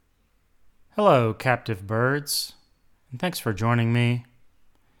Hello, captive birds, and thanks for joining me.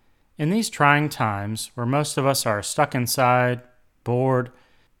 In these trying times where most of us are stuck inside, bored,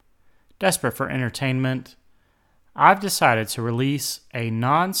 desperate for entertainment, I've decided to release a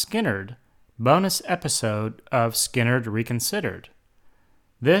non-Skinnerd bonus episode of Skinnerd Reconsidered.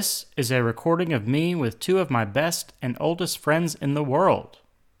 This is a recording of me with two of my best and oldest friends in the world,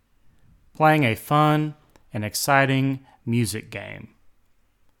 playing a fun and exciting music game.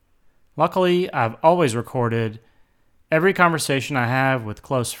 Luckily, I've always recorded every conversation I have with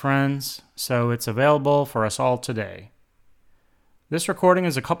close friends, so it's available for us all today. This recording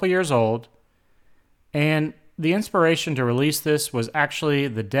is a couple years old, and the inspiration to release this was actually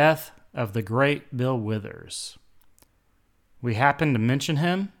the death of the great Bill Withers. We happened to mention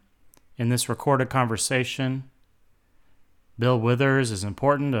him in this recorded conversation. Bill Withers is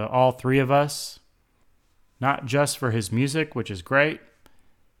important to all three of us, not just for his music, which is great,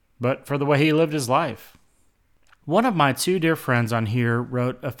 but for the way he lived his life. One of my two dear friends on here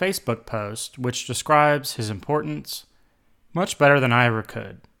wrote a Facebook post which describes his importance much better than I ever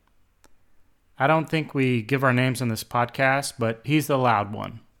could. I don't think we give our names on this podcast, but he's the loud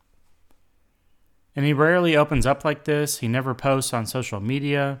one. And he rarely opens up like this. He never posts on social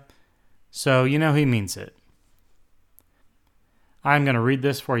media, so you know he means it. I'm going to read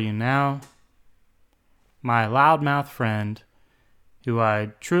this for you now. My loudmouth friend, who I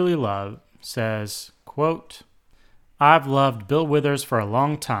truly love, says, quote, "I've loved Bill Withers for a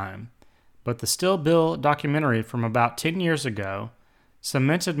long time, but the Still Bill documentary from about 10 years ago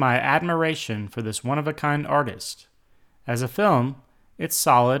cemented my admiration for this one-of-a-kind artist. As a film, it's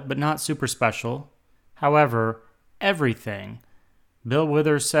solid but not super special. However, everything Bill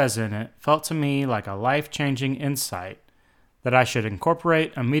Withers says in it felt to me like a life-changing insight that I should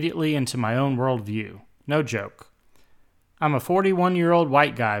incorporate immediately into my own worldview. No joke. I'm a 41-year-old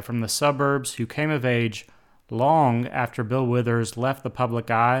white guy from the suburbs who came of age long after Bill Withers left the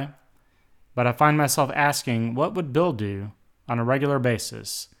public eye, but I find myself asking, what would Bill do on a regular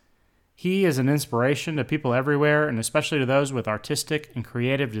basis? He is an inspiration to people everywhere, and especially to those with artistic and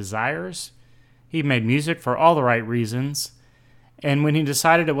creative desires. He made music for all the right reasons, and when he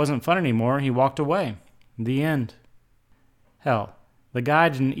decided it wasn't fun anymore, he walked away. The end. Hell, the guy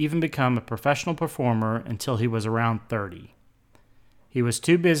didn't even become a professional performer until he was around 30. He was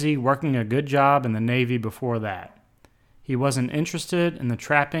too busy working a good job in the Navy before that. He wasn't interested in the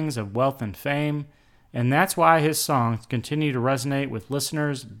trappings of wealth and fame, and that's why his songs continue to resonate with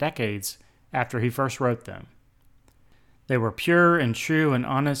listeners decades after he first wrote them. They were pure and true and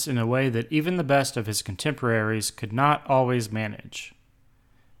honest in a way that even the best of his contemporaries could not always manage.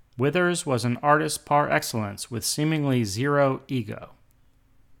 Withers was an artist par excellence with seemingly zero ego.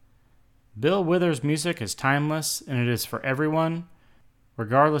 Bill Withers' music is timeless, and it is for everyone,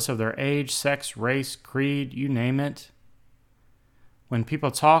 regardless of their age, sex, race, creed, you name it. When people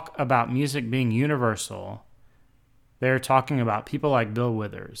talk about music being universal, they're talking about people like Bill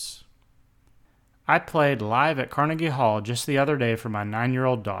Withers. I played live at Carnegie Hall just the other day for my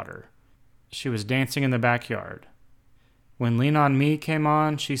 9-year-old daughter. She was dancing in the backyard. When Lean On Me came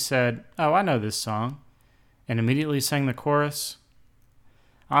on, she said, "Oh, I know this song," and immediately sang the chorus.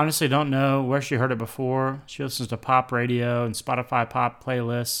 I honestly don't know where she heard it before. She listens to pop radio and Spotify pop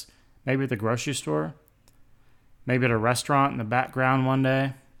playlists, maybe at the grocery store, maybe at a restaurant in the background one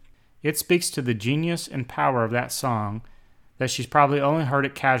day. It speaks to the genius and power of that song that she's probably only heard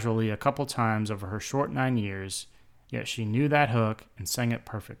it casually a couple times over her short 9 years, yet she knew that hook and sang it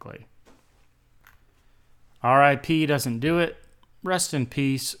perfectly. R.I.P. doesn't do it. Rest in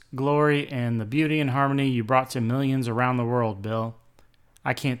peace, glory, and the beauty and harmony you brought to millions around the world, Bill.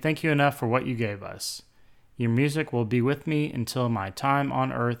 I can't thank you enough for what you gave us. Your music will be with me until my time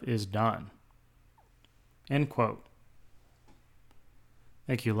on earth is done. End quote.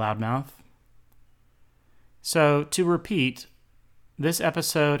 Thank you, Loudmouth. So, to repeat, this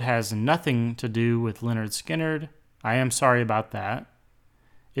episode has nothing to do with Lynyrd Skynyrd. I am sorry about that.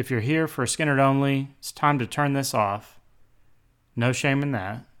 If you're here for Skynyrd only, it's time to turn this off. No shame in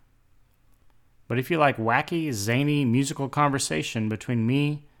that. But if you like wacky, zany musical conversation between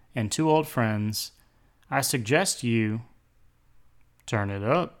me and two old friends, I suggest you turn it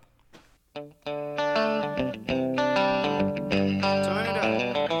up.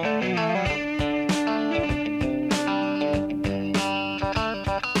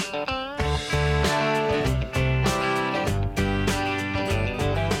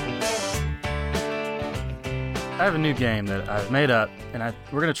 I have a new game that I've made up, and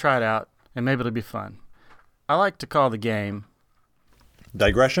we're going to try it out, and maybe it'll be fun. I like to call the game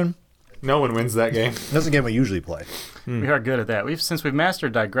Digression? No one wins that game. That's a game we usually play. We are good at that. Since we've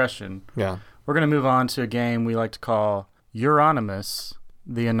mastered digression, Yeah. we're going to move on to a game we like to call Euronymous,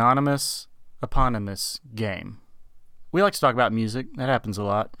 the anonymous eponymous game. We like to talk about music. That happens a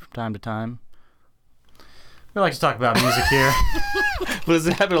lot from time to time. We like to talk about music here. Does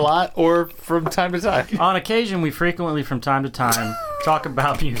it happen a lot or from time to time? On occasion, we frequently, from time to time, talk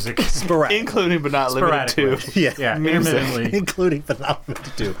about music. Sporadic. Including but not limited to. Sporadically. Yeah, intermittently. Including but not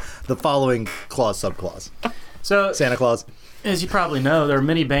limited to the following clause, subclause. So, Santa Claus. as you probably know, there are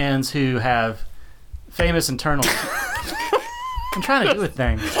many bands who have famous internal... I'm trying to do a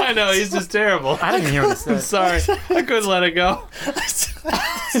thing. I know, he's just terrible. I didn't hear what it I'm said. sorry. I couldn't let it go.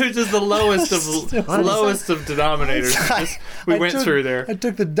 It was just the lowest of denominators. We went through there. I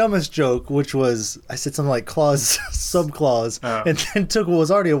took the dumbest joke, which was I said something like clause, subclause, and then took what was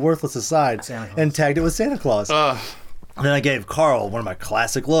already a worthless aside Santa Claus. and tagged it with Santa Claus. And then I gave Carl one of my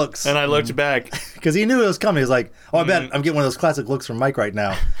classic looks. And I looked back. Because he knew it was coming. He was like, oh, I bet I'm getting one of those classic looks from Mike right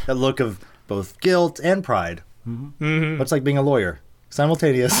now. That look of both guilt and pride. Much like being a lawyer.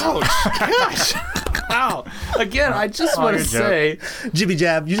 Simultaneous. Ouch. Gosh. Ow. Again, I just want to say, Jibby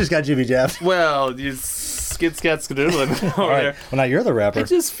jab. You just got jibby jabbed. well, you skid scat skadoodling over All right. there. Well, now you're the rapper. I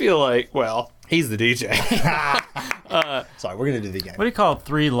just feel like, well, he's the DJ. Sorry, we're going to do the game. What do you call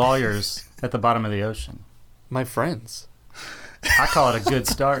 3 lawyers at the bottom of the ocean? My friends. I call it a good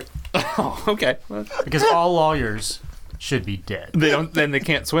start. Oh, okay. Well, Because all lawyers should be dead. then they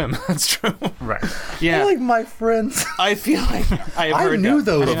can't swim. That's true. Right. Yeah. I like my friends. I feel like I've I heard knew that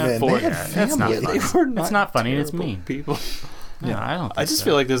those before. men. They had That's not family. funny. They were not It's not funny. It's terrible mean. people. No, I don't think I just so.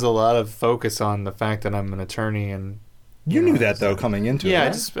 feel like there's a lot of focus on the fact that I'm an attorney and You knew that, though, coming into yeah,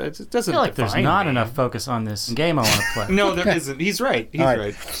 it. it doesn't I feel like there's define not me. enough focus on this game I want to play. No, there isn't. He's right. He's All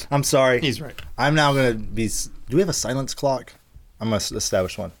right. I'm sorry. He's right. I'm now going to be... Do we have a silence clock? I'm going to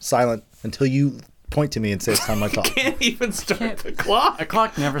establish one. Silent until you point to me and say it's time to talk. Can't even start the clock. A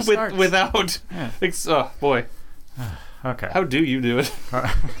clock never starts. Without. Yeah. Oh boy, Okay. how do you do it?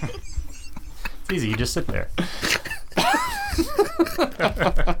 It's easy. You just sit there.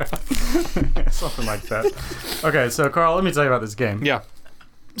 Something like that. Okay, so Carl, let me tell you about this game. Yeah.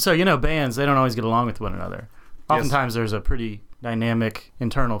 So, bands, they don't always get along with one another. Oftentimes there's a pretty dynamic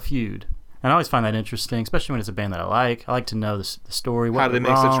internal feud. And I always find that interesting, especially when it's a band that I like. I like to know the story. What How do they went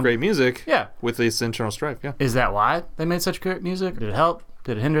make such wrong. great music? Yeah. With this internal strife. Yeah. Is that why they made such great music? Did it help?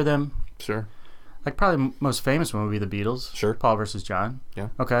 Did it hinder them? Sure. Like, probably the most famous one would be the Beatles. Sure. Paul versus John. Yeah.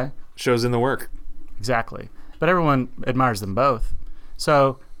 Okay. Shows in the work. Exactly. But everyone admires them both.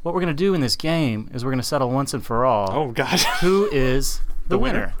 So what we're going to do in this game is we're going to settle once and for all Oh God. who is the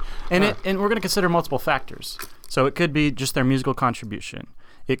winner? winner. And we're going to consider multiple factors. So it could be just their musical contribution.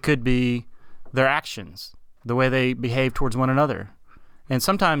 It could be their actions, the way they behave towards one another. And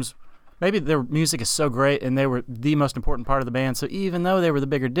sometimes maybe their music is so great and they were the most important part of the band, so even though they were the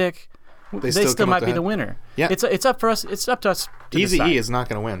bigger dick, they still come up might to be head. the winner. Yeah. It's up for us. It's up to us to Easy decide. E is not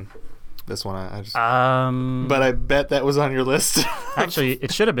going to win this one. I just. Um, But I bet that was on your list. actually,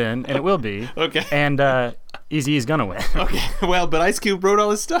 it should have been, and it will be. Okay. And Eazy is gonna win. Okay. Well, but Ice Cube wrote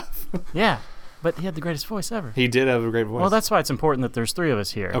all his stuff. Yeah, but he had the greatest voice ever. He did have a great voice. Well, that's why it's important that there's 3 of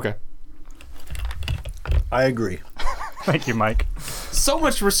us here. okay. I agree. Thank you, Mike. So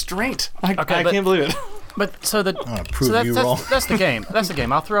much restraint. I but- can't believe it. But so the I'm going to prove so you wrong. that's the game. That's the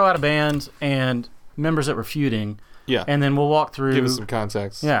game. I'll throw out a band and members that we're feuding, Yeah. and then we'll walk through. Give us some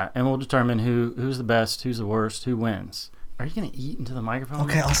context. Yeah, and we'll determine who's the best, who's the worst, who wins. Are you gonna eat into the microphone?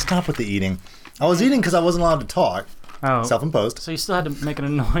 Okay, I'll stop with the eating. I was eating because I wasn't allowed to talk. Oh, Self-imposed. so you still had to make an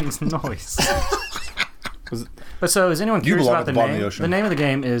annoying noise. Was it- But so is anyone You curious belong about at the the bottom of name? the ocean. The name of the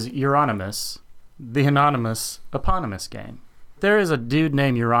game is Euronymous, the anonymous eponymous game. There is a dude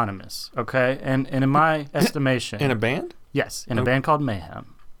named Euronymous, okay? And in my estimation... In a band? Yes, in a band called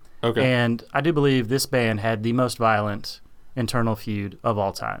Mayhem. Okay. And I do believe this band had the most violent internal feud of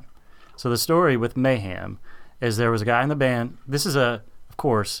all time. So the story with Mayhem is there was a guy in the band. This is, of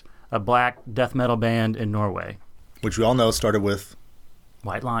course, a black death metal band in Norway. Which we all know started with...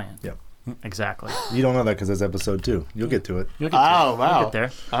 White Lion. Yep. Exactly. You don't know that because that's episode 2. You'll get to it. You'll get Oh, You'll wow. get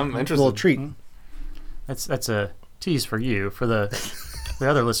there. I'm A interested. little treat. That's a tease for you. For the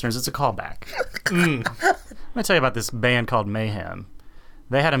other listeners, it's a callback. Let me tell you about this band called Mayhem.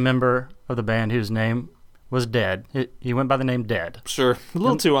 They had a member of the band whose name was Dead. He went by the name Dead. Sure. A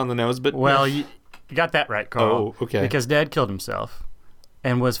little too on the nose, but... Well, you got that right, Carl. Oh, okay. Because Dead killed himself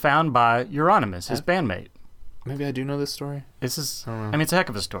and was found by Euronymous, his bandmate. Maybe I do know this story. This is, I don't know. I mean, it's a heck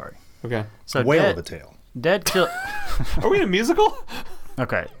of a story. Okay. So Whale Dead, of a tale. Dead killed... Are we in a musical?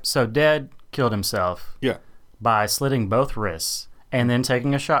 Okay, so Dead killed himself Yeah. by slitting both wrists and then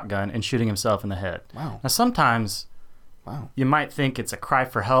taking a shotgun and shooting himself in the head. Wow. Now, sometimes Wow. You might think it's a cry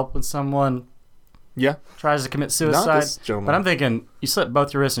for help when someone Yeah. tries to commit Not suicide. this gentleman. But I'm thinking, you slit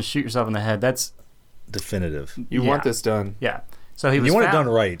both your wrists and shoot yourself in the head. That's, Definitive. You want this done. yeah. So he was You want it found-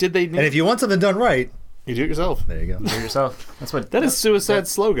 done right. Did they? And if you want something done right, You do it yourself. there you go. Do it yourself. That's what. That is suicide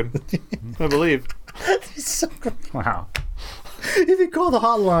slogan. I believe. So great. Wow. If you call the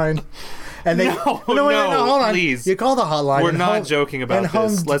hotline, and they No, hold on. please. You call the hotline. We're and not Home- joking about and this.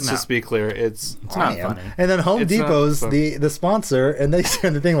 Home- Let's No. just be clear. It's It's not I am. funny. And then Home It's not Depot's fun. the sponsor, and they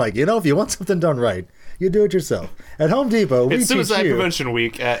send the thing like, if you want something done right, you do it yourself. At Home Depot, we it's teach Suicide you. Prevention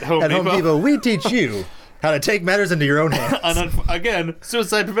Week at Home At Depot. Home Depot, we teach you how to take matters into your own hands. And again,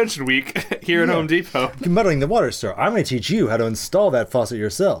 Suicide Prevention Week here at Yeah. Home Depot. Muddling the water, sir. I'm going to teach you how to install that faucet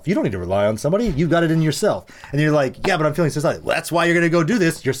yourself. You don't need to rely on somebody. You've got it in yourself. And you're like, yeah, but I'm feeling suicidal. Well, that's why you're going to go do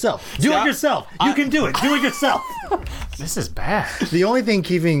this yourself. Do Yeah. it yourself. You can do it. Do it yourself. This is bad. The only thing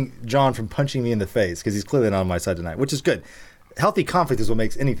keeping John from punching me in the face, because he's clearly not on my side tonight, which is good. Healthy conflict is what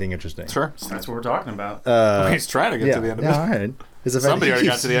makes anything interesting. Sure. That's what we're talking about. He's trying to get to the end of it. All right. Is the fact Somebody that already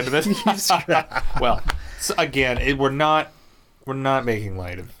he got to the end of it. keeps- Well, so again, we're not making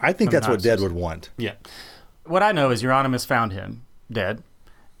light of. I think that's what not Dad would want. Yeah. What I know is Euronymous found him dead,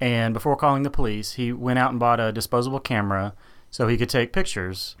 and before calling the police, he went out and bought a disposable camera so he could take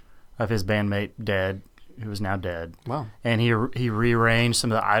pictures of his bandmate dead, who is now dead. Wow. And he rearranged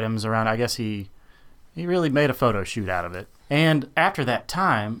some of the items around. I guess he really made a photo shoot out of it. And after that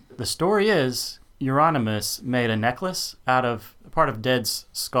time, the story is Euronymous made a necklace out of part of Dead's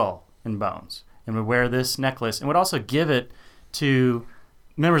skull and bones, and would wear this necklace and would also give it to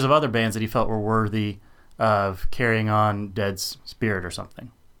members of other bands that he felt were worthy of carrying on Dead's spirit or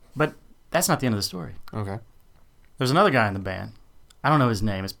something. But that's not the end of the story. Okay. There's another guy in the band. I don't know his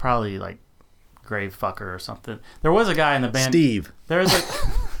name. It's probably like Gravefucker or something. There was a guy in the band. Steve. There is a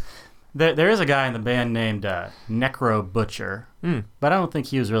there is a guy in the band named Necro Butcher, but I don't think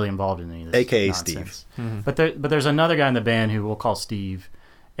he was really involved in any of this. AKA nonsense. But there's another guy in the band who we'll call Steve,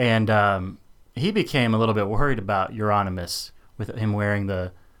 and he became a little bit worried about Euronymous with him wearing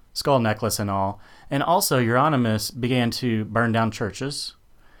the skull necklace and all. And also Euronymous began to burn down churches,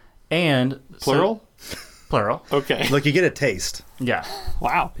 and Plural? plural. Okay. Look, you get a taste. Yeah.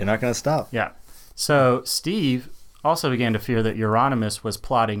 Wow. You're not going to stop. Yeah. So Steve also began to fear that Euronymous was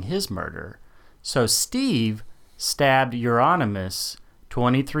plotting his murder. So Steve stabbed Euronymous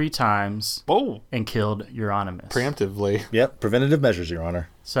 23 times Oh. and killed Euronymous. Preemptively. Yep. Preventative measures, Your Honor.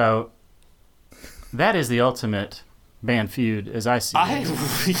 So that is the ultimate band feud as I see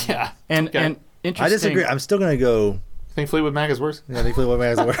it. Yeah. And Okay. and interesting. I disagree. I'm still going to go. I think Fleetwood Mac is worse Yeah, I think Fleetwood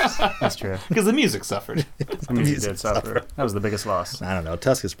Mac is worse. That's true. because the music suffered. I mean, he did suffer. That was the biggest loss. I don't know.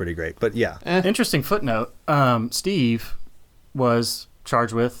 Tusk is pretty great. But yeah. Interesting footnote. Steve was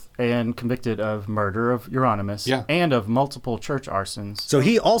charged with and convicted of murder of Euronymous Yeah. and of multiple church arsons. So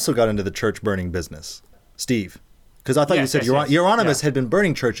he also got into the church burning business, Steve. Because I thought you Yes, said yes, yes. Euronymous Yeah. had been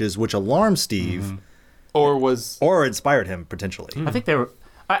burning churches, which alarmed Steve Or was or inspired him potentially. I think they were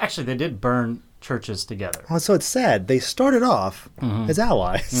actually they did burn churches together. Well, so it's sad. They started off as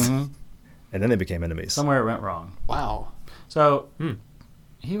allies, and then they became enemies. Somewhere it went wrong. wow. So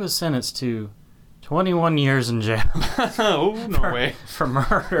he was sentenced to 21 years in jail Oh no way. for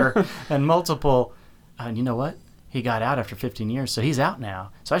murder and multiple. And you know what? He got out after 15 years, so he's out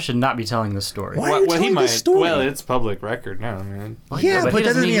now. So I should not be telling this story. Why are you telling this story? Well, it's public record now, man. Yeah, but he that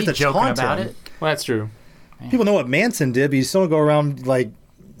doesn't mean you need have to joking taunt about him. it. Well, that's true. People know what Manson did, but you still go around like,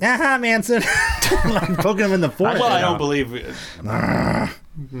 aha, Manson, like poking him in the forehead. Well, I don't believe it.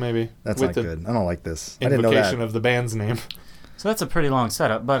 Maybe. That's With not the good. I don't like this. I didn't know invocation that. of the band's name. So that's a pretty long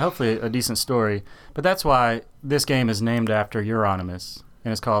setup, but hopefully a decent story. But that's why this game is named after Euronymous,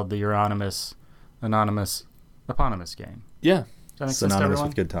 and it's called the Euronymous Anonymous Eponymous game. Yeah. Does that make sense to Synonymous everyone?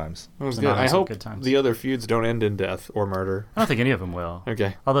 with good times. That was It's good. I anonymous with hope good times. the other feuds don't end in death or murder. I don't think any of them will.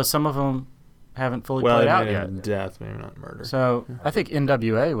 Okay. Although some of them haven't fully Well, played it out may yet. end in death, maybe not murder. So I think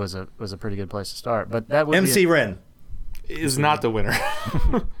NWA was a pretty good place to start, but that would MC Ren. Is not the winner.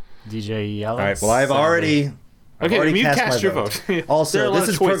 be DJ Ellis. All right. Well, I've already Okay, you cast cast my your vote. vote. There are Also, a lot this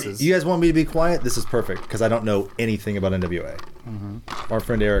of is perfect. choices. You guys want me to be quiet? This is perfect because I don't know anything about NWA. Our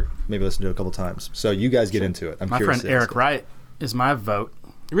friend Eric maybe listened to it a couple times. So you guys get into it. I'm My curious. friend Eric Wright is my vote.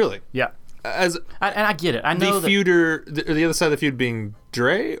 Really? Yeah, As and I get it. I the know that feuder, the other side of the feud being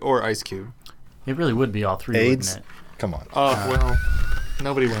Dre or Ice Cube? it really would be all three, AIDS. wouldn't it? Come on. Oh, well,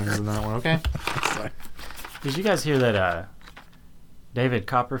 nobody wins in that one, okay? Did you guys hear that David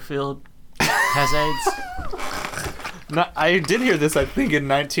Copperfield has AIDS? No, I did hear this, I think, in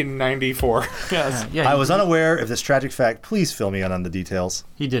 1994. Yes. Yeah, I was unaware of this tragic fact. Please fill me in on the details.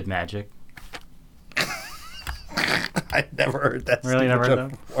 he did magic. I never heard that. Really, never heard that?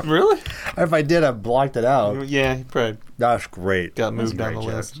 before. Really? If I did, I blocked it out. Yeah, he probably That's great. got That's a moved down the great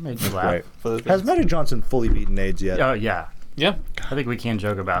joke. list. Made you laugh. Great. For the Has Magic Johnson fully beaten AIDS yet? Oh yeah, Yeah, I think we can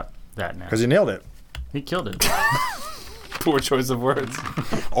joke about that now. Because he nailed it. He killed it. poor choice of words.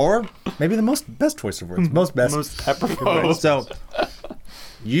 Or maybe the best choice of words. Most best. Most Apropos. So,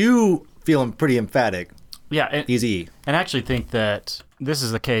 you feeling pretty emphatic. Yeah, Easy. and I actually think that this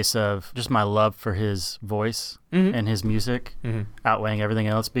is a case of just my love for his voice and his music outweighing everything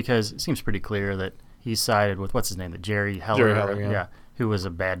else, because it seems pretty clear that he sided with, what's his name, the Jerry Heller, Jerry Heller, yeah. who was a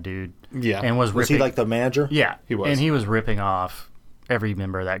bad dude. Yeah. And was Was ripping, he like the manager? Yeah, He was. and he was ripping off every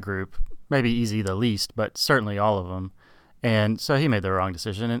member of that group. Maybe Easy the least, but certainly all of them. And so he made the wrong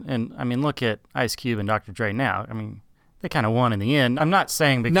decision. And I mean, look at Ice Cube and Dr. Dre now. I mean, they kind of won in the end. I'm not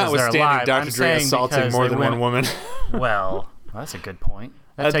saying because they're Notwithstanding alive. Dr. I'm Dre saying assaulting because more they than went- one woman. Well, that's a good point.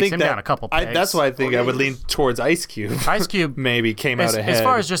 That I takes think him that, down a couple pegs. That's why I think I would lean towards Ice Cube. Ice Cube, Maybe came out ahead. as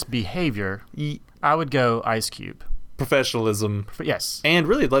far as just behavior, I would go Ice Cube. professionalism. Yes. And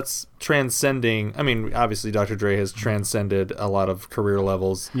really, let's transcending. I mean, obviously, Dr. Dre has transcended a lot of career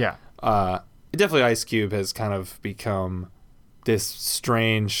levels. Yeah. Definitely, Ice Cube has kind of become this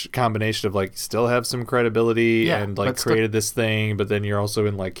strange combination of like still have some credibility Yeah, and like but still- created this thing, but then you're also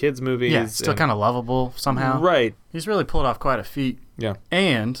in like kids movies. Yeah, still and- kind of lovable somehow. right. He's really pulled off quite a feat. Yeah,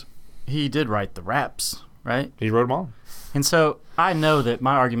 And he did write the raps, right? he wrote them all. And so I know that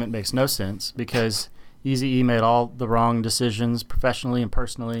my argument makes no sense because Eazy-E made all the wrong decisions professionally and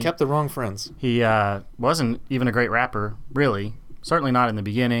personally. Kept the wrong friends. He wasn't even a great rapper, really. Certainly not in the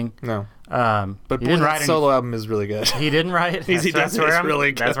beginning. No, But but he boy, didn't that write solo album is really good. He didn't write. Easy does it, where it's I'm,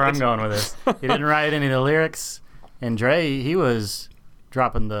 really That's where I'm good. going with this. He didn't write any of the lyrics, and Dre, he was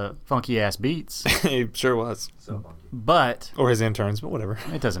dropping the funky ass beats. He sure was. But Or his interns, but whatever.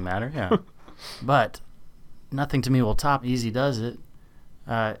 it doesn't matter. Yeah. But nothing to me will top Easy Does It.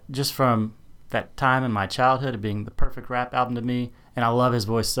 Just from that time in my childhood of being the perfect rap album to me, and I love his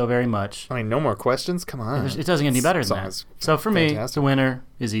voice so very much. I mean, no more questions. Come on. It doesn't get any better than Song that. is So for me, fantastic. the winner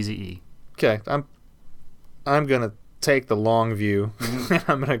is Eazy-E. Okay, I'm gonna take the long view.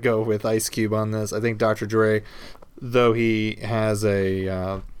 I'm gonna go with Ice Cube on this. I think Dr. Dre, though he has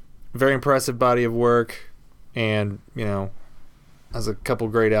a very impressive body of work, and has a couple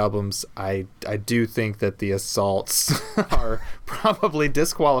great albums, I do think that the assaults are probably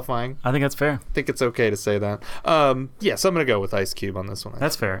disqualifying. I think that's fair. I think it's okay to say that. Yeah, so I'm gonna go with Ice Cube on this one.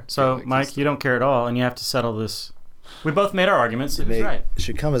 That's fair. So, like Mike, you don't care at all, and you have to settle this. We both made our arguments. It was It right.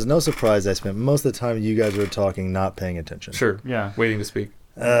 should come as no surprise I spent most of the time you guys were talking not paying attention. Sure. Yeah. Waiting to speak.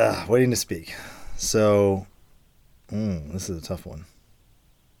 Waiting to speak. So, this is a tough one.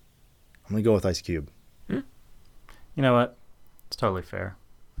 I'm going to go with Ice Cube. You know what? It's totally fair.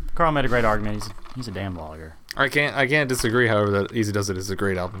 Carl made a great argument. He's a damn logger. I can't disagree. However, that Easy Does It is a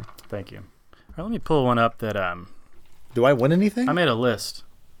great album. Thank you. All right, let me pull one up that Do I win anything? I made a list.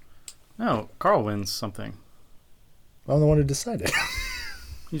 No, Carl wins something. I'm the one who decided.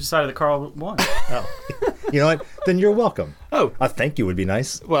 You decided that Carl won. Oh. You know what? Then you're welcome. Oh, A thank you would be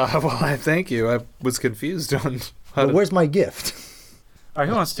nice. well, I thank you. I was confused on how But to... where's my gift? All right,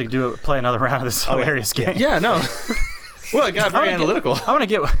 who wants to play another round of this hilarious game? Yeah, no. Well, I got very analytical. I want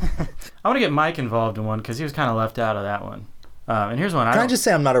to get Mike involved in one because he was kind of left out of that one. And here's one. Can I just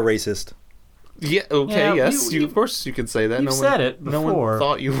say I'm not a racist? Yeah, okay, Yeah, yes. you- of course you can say that. you've No said one, it No before. one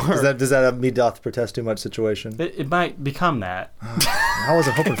thought you were. Does that a me doth protest too much situation? It might become that. I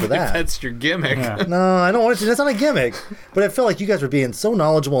wasn't hoping for that. That's your gimmick. Yeah. No, I don't want it to. That's not a gimmick. But I felt like you guys were being so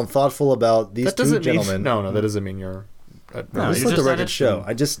knowledgeable and thoughtful about these That two doesn't gentlemen. mean... No, that doesn't mean you're... No, This you is just the record said it.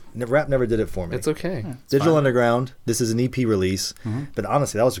 show. Rap never did it for me. it's okay. Digital fine. Underground. This is an EP release, but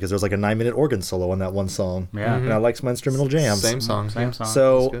honestly, that was because there was like a 9-minute organ solo on that one song. Yeah. And I liked my instrumental jams. Same song. Same yeah. song. That's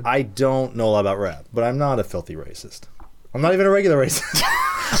So good. I don't know a lot about rap, but I'm not a filthy racist. I'm not even a regular racist.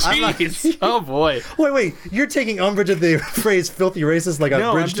 Jeez. Oh, boy. Wait, you're taking umbrage at the phrase "filthy racist" like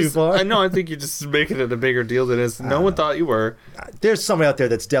a bridge too far. I know. I think you're just making it a bigger deal than it is. No one thought you were. There's somebody out there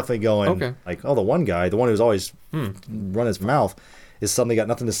that's definitely going Okay. like, oh, the one guy, the one who's always run his mouth, is suddenly got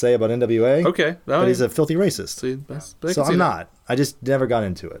nothing to say about NWA. Okay. But he's a filthy racist. See, I So can see I'm that. not. I just never got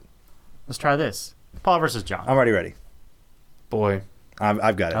into it. Let's try this. Paul versus John. I'm already ready. Boy.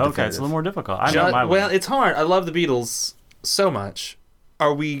 I've got it. Okay, Definitive. it's a little more difficult. I know John, my well, winner. it's hard. I love the Beatles so much.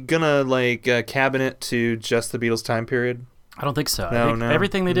 Are we gonna like cabinet to just the Beatles time period? I don't think so. I No, think no.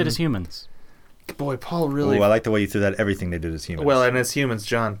 everything they did as humans. Boy, Paul really. Ooh, I like the way you threw that. Everything they did as humans. Well, and as humans,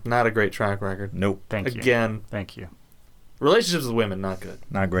 John, not a great track record. Nope, Thank you. Again, Thank you. relationships with women, not good.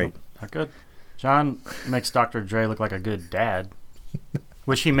 not great. Not good. John makes Dr. Dre look like a good dad.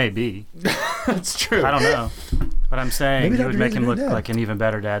 Which he may be. That's true. I don't know. But I'm saying Maybe he would Dr. make Dre's him a look good dad. like an even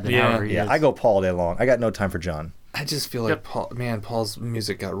better dad than Yeah. however he Yeah, is. I go Paul all day long. I got no time for John. I just feel like Yep. Paul's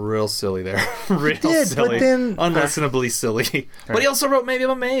music got real silly there. Real did, silly. but then- Unlistenably silly. But he also wrote Maybe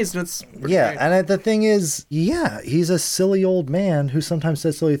I'm Amazed, and it's pretty Yeah, great. and the thing is, yeah, he's a silly old man who sometimes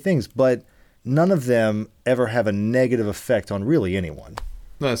says silly things, but none of them ever have a negative effect on really anyone.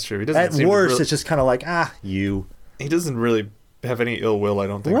 That's true. He doesn't At seem to worst, really, it's just kind of like, you. he doesn't really have any ill will, I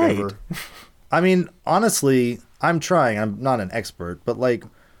don't think, Right. ever. I mean, honestly, I'm trying. I'm not an expert, but like,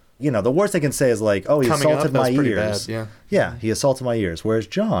 the worst I can say is like, oh, he Coming up, assaulted that my was pretty ears. bad, yeah. Yeah, he assaulted my ears. Whereas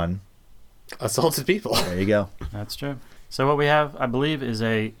John, Assaulted people. there you go. That's true. So what we have, I believe, is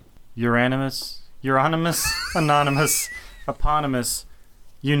a Euronymous, anonymous, eponymous,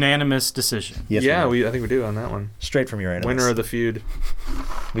 unanimous decision. Yes, yeah, we did. I think we do on that one. Straight from your Winner of the feud.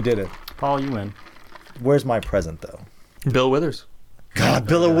 We did it. Paul, you win. Where's my present though? Bill Withers. God,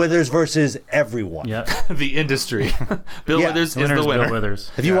 Bill Withers versus everyone. Yep. The industry. Bill Yeah. Withers is Winner's the winner. Bill Withers.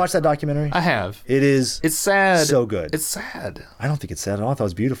 Have you watched that documentary? I have. It is. It's sad. So good. It's sad. I don't think it's sad at all. I thought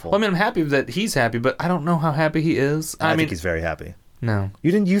it was beautiful. Well, I mean, I'm happy that he's happy, but I don't know how happy he is. I mean, think he's very happy. no.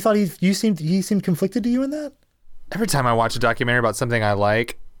 You didn't? You thought he seemed conflicted to you in that? Every time I watch a documentary about something I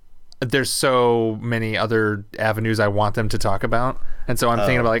like, there's so many other avenues I want them to talk about, and so I'm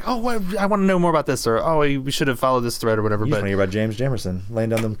thinking about like, I want to know more about this, or we should have followed this thread or whatever. You just But want to hear about James Jamerson laying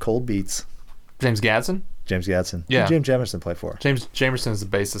down them cold beats. James Gadsden, James Gadsden. Yeah. Who did James Jamerson play for? James Jamerson is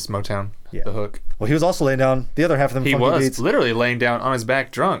the bassist, Motown, Yeah. the Hook. Well, he was also laying down the other half of them He funky was beats. literally laying down on his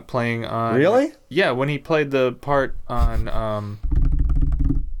back, drunk, playing on. Really? Yeah, when he played the part on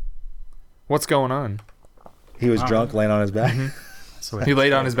What's Going On. He was drunk, laying on his back. So He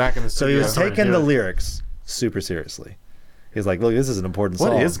laid on his back in the So he studio. was Sorry to taking do the it. lyrics super seriously. He's like, look, this is an important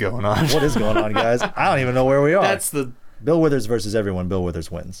What song. is going on? What is going on, guys? I don't even know where we are. That's the Bill Withers versus everyone. Bill Withers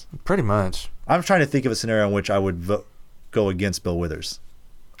wins. pretty much. I'm trying to think of a scenario in which I would go against Bill Withers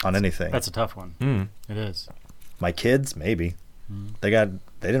on anything. That's a tough one. Mm. It is. My kids, maybe. They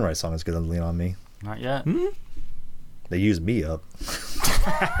didn't write songs as good as Lean on Me. Not yet. They used me up.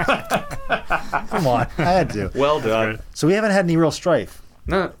 Come on, I had to. Well done. So we haven't had any real strife.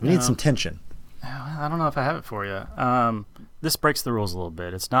 No, We need No. some tension. I don't know if I have it for you. This breaks the rules a little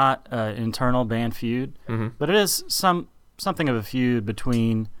bit. It's not an internal band feud, but it is something of a feud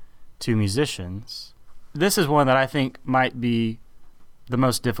between two musicians. This is one that I think might be the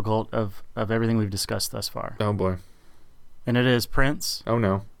most difficult of everything we've discussed thus far. oh boy. And it is Prince Oh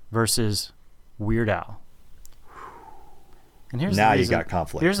no. versus Weird Al. And here's Now the you reason, got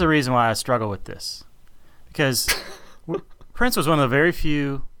conflict. Here's the reason why I struggle with this. Because Prince was one of the very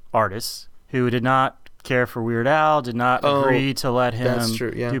few artists who did not care for Weird Al, did not agree to let him that's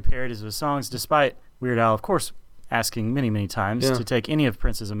true, yeah. do parodies of his songs, despite Weird Al, of course, asking many, many times Yeah. to take any of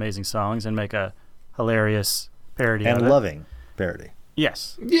Prince's amazing songs and make a hilarious parody and of it. loving parody.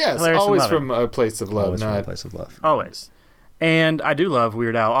 Yes. Yes, Hilarious and always loving. from a place of love, Always from a not. place of love. Always. And I do love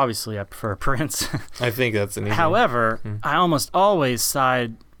Weird Al. Obviously, I prefer Prince. I think that's an easy. However, I almost always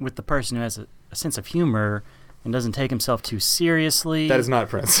side with the person who has a sense of humor and doesn't take himself too seriously. that is not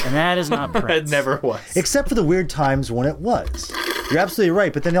Prince. And that is not Prince. It never was. Except for the weird times when it was. You're absolutely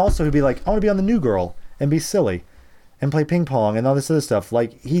right. But then also he'd be like, I want to be on the New Girl and be silly and play ping pong and all this other stuff.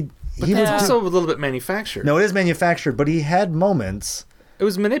 Like he But was that's also a little bit manufactured. No, it is manufactured, but he had moments. It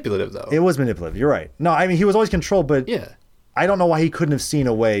was manipulative though. It was manipulative. You're right. No, I mean he was always controlled, but yeah. I don't know why he couldn't have seen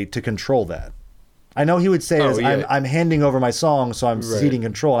a way to control that. I know he would say, yeah. I'm handing over my song, so I'm Right. ceding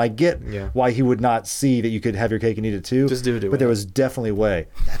control. And I get Yeah. why he would not see that you could have your cake and eat it too. Just do it But there away. was definitely a way.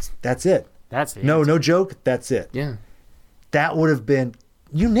 That's it. That's the No, answer. no joke. That's it. Yeah. That would have been.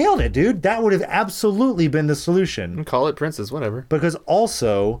 You nailed it, dude. That would have absolutely been the solution. Call it Princess, whatever. Because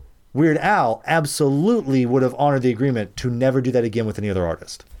also, Weird Al absolutely would have honored the agreement to never do that again with any other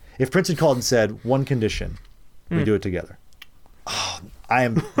artist. If Prince had called and said, one condition, we do it together. Oh, I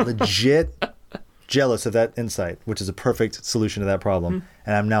am legit jealous of that insight, which is a perfect solution to that problem.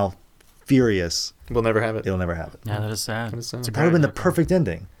 And I'm now furious We'll never have it. it'll never happen. Yeah, that is sad. That is sad. It's a That would have great been the outcome. perfect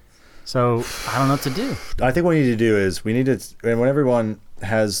ending. So I don't know what to do. I think what we need to do is we need to, and when everyone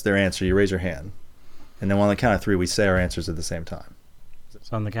has their answer, you raise your hand. And then on the count of three, we say our answers at the same time.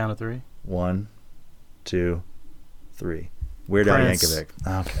 So on the count of three. 1, 2, 3. Weird Al Prince.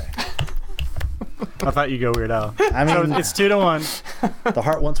 Yankovic. Okay. I thought you'd go Weird Al. I mean, It's 2-1. the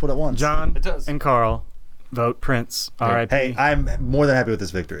heart wants what it wants. John It does. and Carl vote Prince. R.I.P. Hey, I'm more than happy with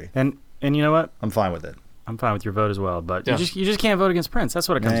this victory. And you know what? I'm fine with it. I'm fine with your vote as well. But Yeah. you just can't vote against Prince. That's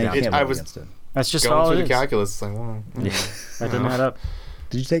what it comes Nah, down you to. can't I vote was- against it. That's just Going all through it the is. calculus, it's like, well, That didn't add up.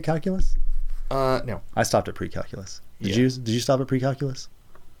 Did you take calculus? no. I stopped at pre-calculus. Did Yeah. you stop at pre-calculus?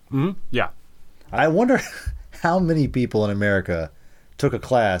 Yeah. I wonder how many people in America took a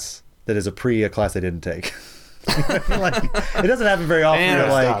class that is a class they didn't take. Like, it doesn't happen very often. And But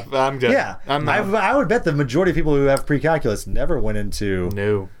like, stop. I'm good. yeah, I'm not. I would bet the majority of people who have pre-calculus never went into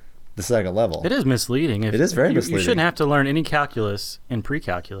No. the second level. It is misleading. It is very you, misleading. You shouldn't have to learn any calculus in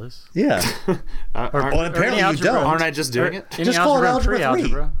pre-calculus. Yeah. Aren't, Well, apparently you algebra. don't. aren't I just doing it? Any Just call it algebra and algebra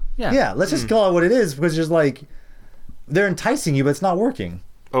 3. pre-algebra. Yeah. Yeah, let's just call it what it is, because it's just like they're enticing you, but it's not working.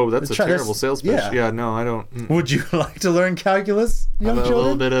 Oh, that's a Try- terrible that's- sales pitch. yeah. Yeah, no, I don't. Would you like to learn calculus, young A children?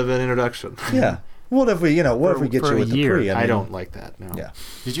 little bit of an introduction. Yeah. What if we, what if we get for you a with the year. pre? I mean, don't like that. No. Yeah.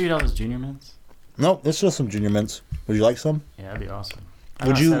 Did you eat all those junior mints? Nope, it's just some junior mints. Would you like some? Yeah, that'd be awesome.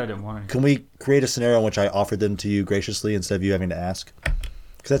 Would I you? said I didn't want any. Can we create a scenario in which I offered them to you graciously instead of you having to ask?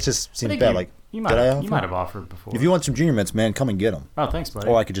 Because that just I seems think bad. you, Like, you did I might, you offer? might have offered before. If you want some junior mints, man, come and get them. Oh, thanks, buddy.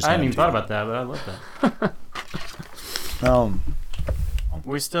 Or I could just I hand hadn't them even to thought you. about that, but I love that.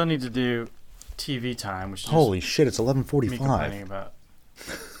 We still need to do TV time, which is Holy shit! It's me 11:45. complaining about.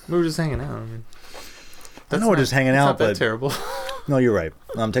 We were just hanging out. I mean, I know we're just hanging it's out, not that but terrible. no, you're right.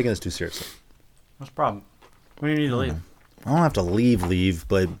 I'm taking this too seriously. What's the problem? When do you need to leave? I don't have to leave,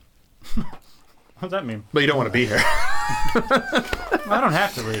 but What does that mean? But you don't want to be here. I don't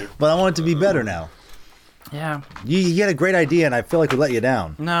have to leave. I want it to be better now. Yeah. You had a great idea, and I feel like we let you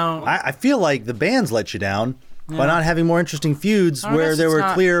down. No. I feel like the bands let you down by Yeah. not having more interesting feuds I where guess there it's were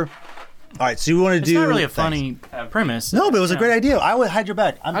not- clear. All right, so you want to it's do? not really a Thanks. funny premise. No, but it was a Yeah. great idea. I would hide your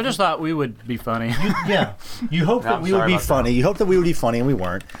back. I just thought we would be funny. Yeah. You hoped that I'm we would sorry be about funny. You hoped that we would be funny, and we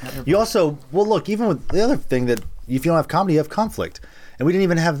weren't. You also, well, look, even with the other thing that if you don't have comedy, you have conflict, and we didn't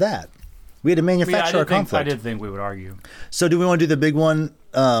even have that. We had to Yeah, manufacture our I conflict. did think we would argue. So, do we want to do the big one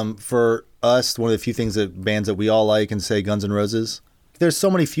for us? One of the few things that bands that we all like, and say Guns N' Roses. There's so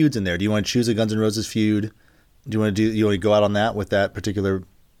many feuds in there. Do you want to choose a Guns N' Roses feud? Do you want to go out on that with that particular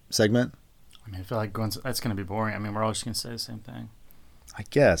segment? I mean, I feel like that's going to be boring. I mean, we're all just going to say the same thing. I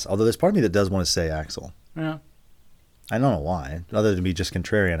guess. Although there's part of me that does want to say Axel. Yeah. I don't know why, other than be just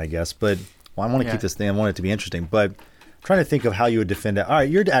contrarian, I guess. But I want to Yeah. keep this thing. I want it to be interesting. But I'm trying to think of how you would defend it. All right,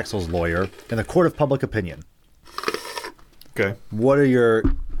 you're Axel's lawyer in the court of public opinion. Okay. What are your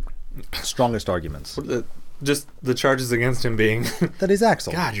strongest arguments? Just the charges against him being, That is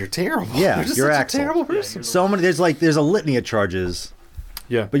Axel. God, you're terrible. Yeah, you're just you're such Axel. a terrible person. So many. There's a litany of charges,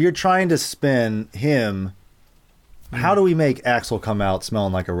 Yeah. but you're trying to spin him. How do we make Axel come out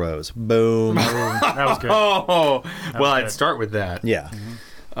smelling like a rose? Boom. That was good. Oh, well, I'd good. start with that. Yeah.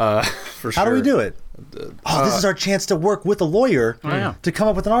 For sure. How do we do it? Oh, this is our chance to work with a lawyer yeah. to come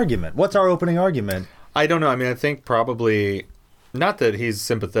up with an argument. What's our opening argument? I don't know. I mean, I think probably not that he's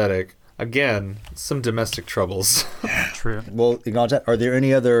sympathetic. Again, some domestic troubles. True. Well, acknowledge that. Are there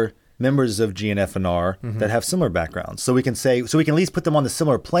any other members of GNFNR that have similar backgrounds? So we can at least put them on the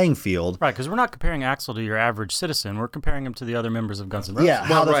similar playing field. Right, because we're not comparing Axel to your average citizen. We're comparing him to the other members of Guns N' Roses. Yeah.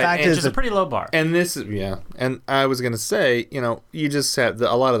 How the right, fact and is Which is a that pretty low bar. And this is, yeah. And I was going to say, you just have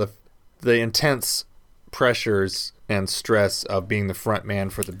a lot of the intense pressures and stress of being the front man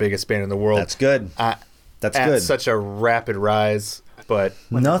for the biggest band in the world. that's good. That's at good. such a rapid rise. But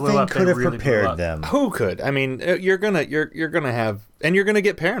When they blew Nothing up, they could have really blew prepared up. them. who could? I mean, you're gonna have, and you're gonna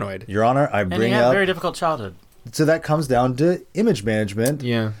get paranoid. Your Honor, I And he bring had a up. very difficult childhood. So that comes down to image management,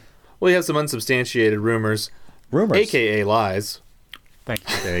 Yeah. Well, you have some unsubstantiated rumors, rumors. aka lies. Thank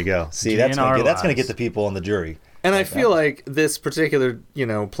you. There you go. See, GNR that's gonna lies. get the people on the jury. And I feel like this particular,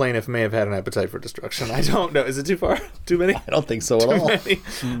 plaintiff may have had an appetite for destruction. I don't know. Is it too far? Too many? I don't think so at all. Many?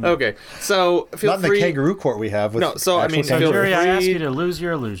 Okay. So feel Not in the free. kangaroo court we have. With No, so, I actual mean, So, feel jury, I ask free- you to lose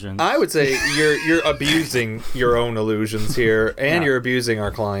your illusions. I would say you're abusing your own illusions here, and Yeah. you're abusing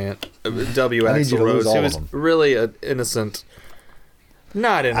our client, W. I need Axl you to lose Rose, all who of is them. really an innocent.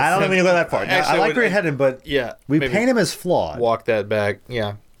 Not innocent. I don't even go that far. Actually, I like where you're headed, but Yeah. we maybe paint him as flawed. Walk that back.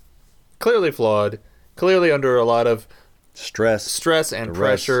 Yeah. Clearly flawed. Clearly under a lot of Stress. stress and Duress.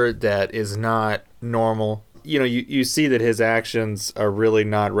 pressure that is not normal. You see that his actions are really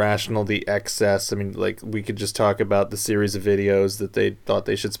not rational. The excess. I mean, like, we could just talk about the series of videos that they thought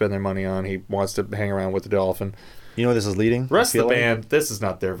they should spend their money on. He wants to hang around with the dolphin. You know where this is leading? Rest I of the feel like? band, this is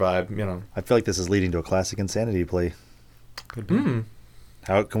not their vibe. I feel like this is leading to a classic insanity plea. Could be.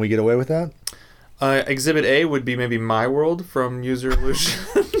 How can we get away with that? Exhibit A would be maybe My World from User Illusion.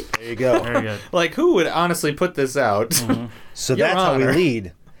 There you go. Very good. Like, who would honestly put this out? So Your that's how we Honor.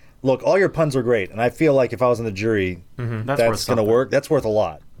 lead. Look, all your puns were great, and I feel like if I was on the jury, That's, that's worth going to something. work. That's worth a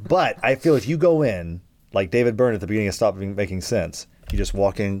lot. But I feel if you go in like David Byrne at the beginning of Stop Making Sense, you just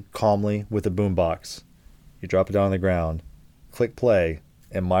walk in calmly with a boombox, you drop it down on the ground, click play,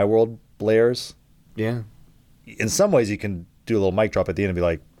 and My World blares. Yeah. In some ways, you can do a little mic drop at the end and be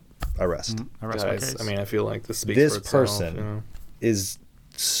like, Arrest. I rest my Guys, case. I mean, I feel like this speaks This for itself, person- you know? Is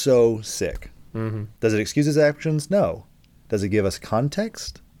so sick. Mm-hmm. Does it excuse his actions? No. Does it give us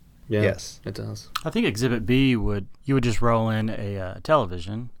context? Yeah, Yes. it does. I think Exhibit B you would just roll in a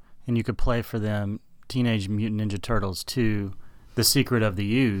television and you could play for them Teenage Mutant Ninja Turtles 2, The Secret of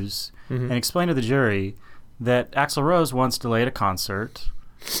the Ooze, and explain to the jury that Axl Rose once delayed a concert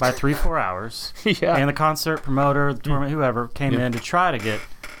by 3-4 hours. Yeah. And the concert promoter, the tournament, whoever, came in to try to get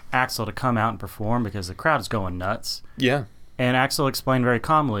Axl to come out and perform because the crowd is going nuts. Yeah. And Axl explained very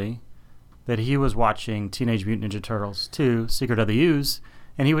calmly that he was watching Teenage Mutant Ninja Turtles 2, Secret of the Ooze,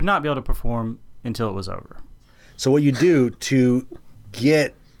 and he would not be able to perform until it was over. So what you do to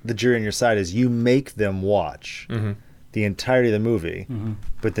get the jury on your side is you make them watch the entirety of the movie,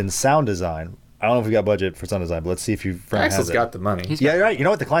 but then sound design. I don't know if we got budget for sound design, but let's see if you Axel's has it. got the money. Yeah, you're right. You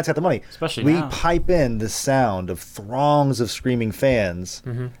know what? The client's got the money. Especially we now. pipe in the sound of throngs of screaming fans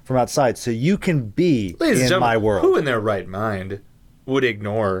from outside, so you can be Ladies and in gentlemen, my world. who in their right mind would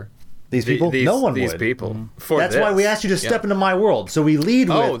ignore These people? These, No one these would. people. For That's why this. we asked you to step into my world. So we lead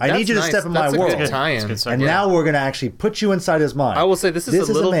with, Oh, I need that's you to nice. step in That's my a world. good tie-in. That's a good And Yeah. now we're going to actually put you inside his mind. I will say this is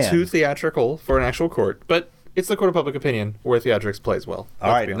a little man. too theatrical for an actual court, but it's the court of public opinion where theatrics plays well. All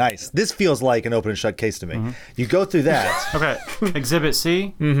Let's right, be honest. nice. This feels like an open and shut case to me. You go through that. Okay, Exhibit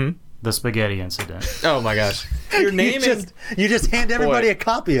C, the spaghetti incident. Oh my gosh. Your name you just hand everybody Boy. a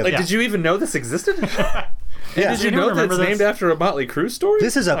copy of Like, it. did you even know this existed? Yeah. Did you know that remember it's this? named after a Motley Crue story?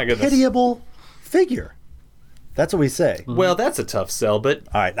 This is a My goodness. pitiable figure. That's what we say. Well, that's a tough sell, but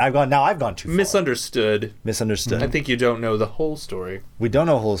All right, I've gone too far. misunderstood. Misunderstood. I think you don't know the whole story. We don't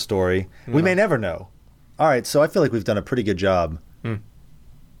know the whole story. We may never know. All right, so I feel like we've done a pretty good job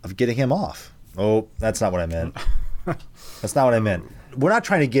of getting him off. Oh, that's not what I meant. That's not what I meant. We're not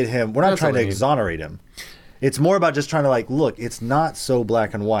trying to get him. We're not That's trying all to we need. exonerate him. It's more about just trying to look. It's not so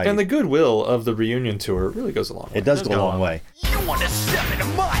black and white. And the goodwill of the reunion tour really goes a long way. it does go a long way. You want to step into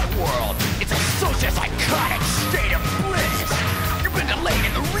my world? It's a socialist psychotic state of bliss. You've been delayed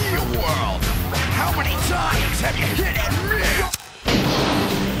in the real world. How many times have you hit at me?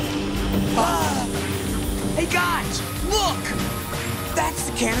 Hey guys, look! That's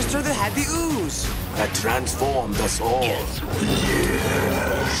the canister that had the ooze. That transformed us all.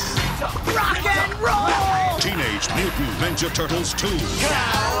 Rock and roll! Teenage Mutant Ninja Turtles 2.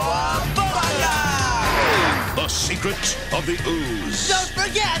 Cowabunga! The Secret of the Ooze. Don't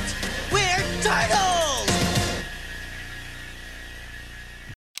forget, we're turtles!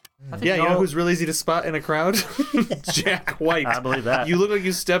 Yeah, you know who's really easy to spot in a crowd? Jack White. I believe that. You look like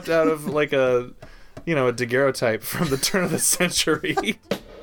you stepped out of like a daguerreotype from the turn of the century.